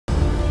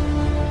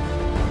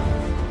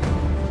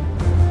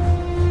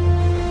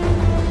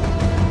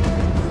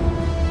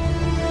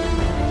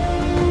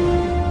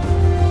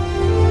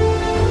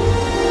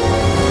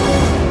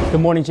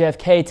morning,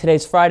 JFK.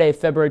 Today's Friday,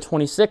 February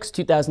 26,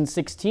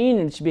 2016,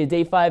 and it should be a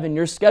day 5 in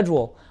your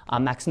schedule.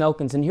 I'm Max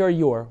Nelkens, and here are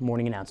your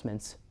morning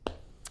announcements.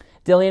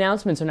 Daily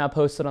announcements are now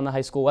posted on the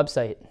high school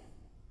website.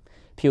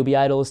 POB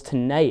Idol is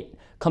tonight.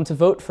 Come to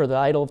vote for the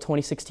Idol of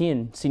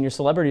 2016. Senior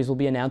celebrities will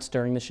be announced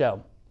during the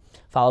show.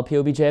 Follow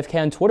POB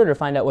JFK on Twitter to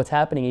find out what's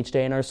happening each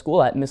day in our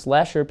school at Miss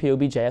Lasher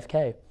POB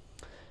JFK.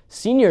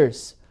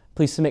 Seniors,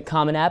 please submit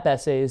Common App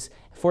essays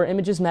for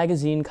Images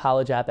Magazine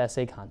College App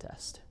Essay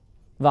Contest.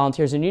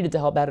 Volunteers are needed to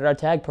help out at our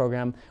TAG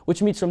program,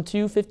 which meets from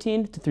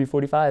 2:15 to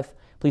 3:45.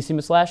 Please see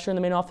Ms. Lasher in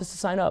the main office to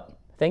sign up.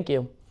 Thank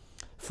you.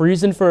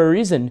 Freezing for a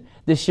reason.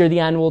 This year, the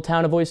annual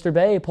Town of Oyster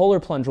Bay Polar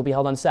Plunge will be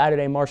held on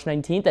Saturday, March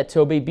 19th at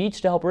Tobay Beach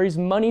to help raise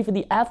money for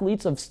the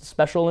athletes of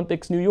Special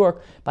Olympics New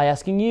York by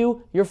asking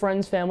you, your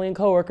friends, family, and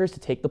coworkers to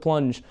take the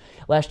plunge.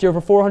 Last year,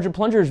 over 400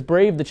 plungers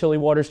braved the chilly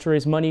waters to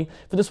raise money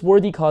for this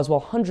worthy cause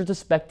while hundreds of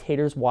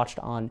spectators watched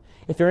on.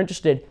 If you're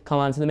interested, come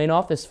on to the main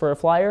office for a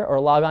flyer or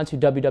log on to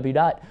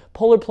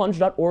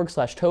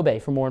www.polarplunge.org/Tobay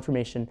for more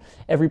information.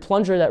 Every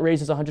plunger that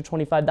raises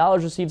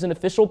 $125 receives an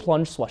official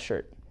plunge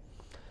sweatshirt.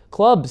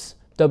 Clubs.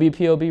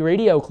 WPOB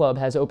Radio Club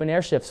has open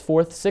air shifts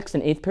 4th, 6th,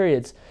 and 8th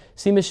periods.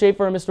 See Ms.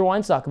 Schaefer or Mr.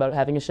 Weinstock about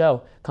having a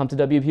show. Come to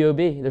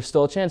WPOB. There's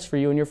still a chance for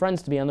you and your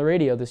friends to be on the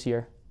radio this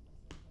year.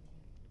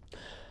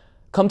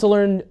 Come to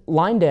learn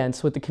line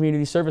dance with the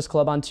Community Service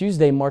Club on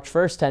Tuesday, March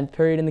 1st, 10th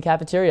period in the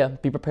cafeteria.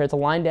 Be prepared to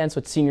line dance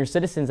with senior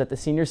citizens at the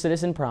Senior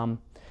Citizen Prom.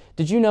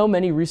 Did you know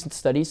many recent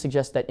studies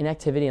suggest that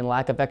inactivity and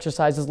lack of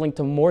exercise is linked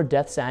to more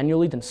deaths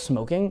annually than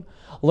smoking?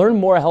 Learn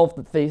more health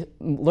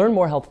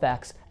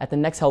facts at the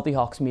next Healthy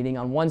Hawks meeting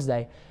on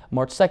Wednesday,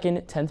 March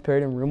 2nd, 10th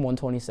period in room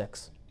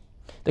 126.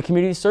 The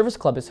Community Service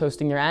Club is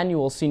hosting their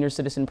annual Senior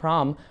Citizen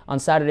Prom on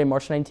Saturday,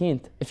 March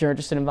 19th. If you're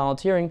interested in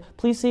volunteering,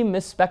 please see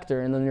Ms.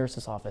 Spector in the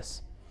nurse's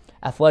office.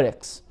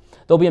 Athletics.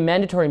 There'll be a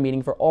mandatory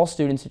meeting for all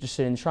students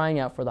interested in trying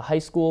out for the high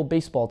school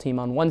baseball team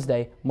on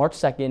Wednesday, March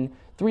 2nd,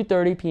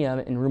 3:30 p.m.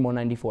 in room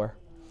 194.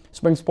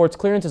 Spring sports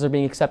clearances are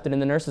being accepted in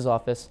the nurse's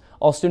office.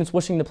 All students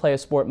wishing to play a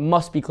sport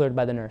must be cleared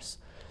by the nurse.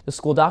 The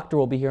school doctor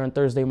will be here on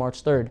Thursday,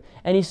 March 3rd.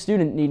 Any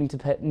student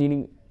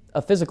needing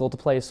a physical to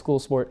play a school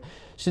sport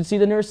should see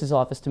the nurse's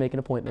office to make an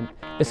appointment.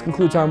 This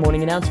concludes our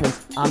morning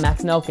announcements. I'm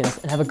Max Nelkens,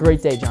 and have a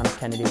great day, John F.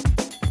 Kennedy.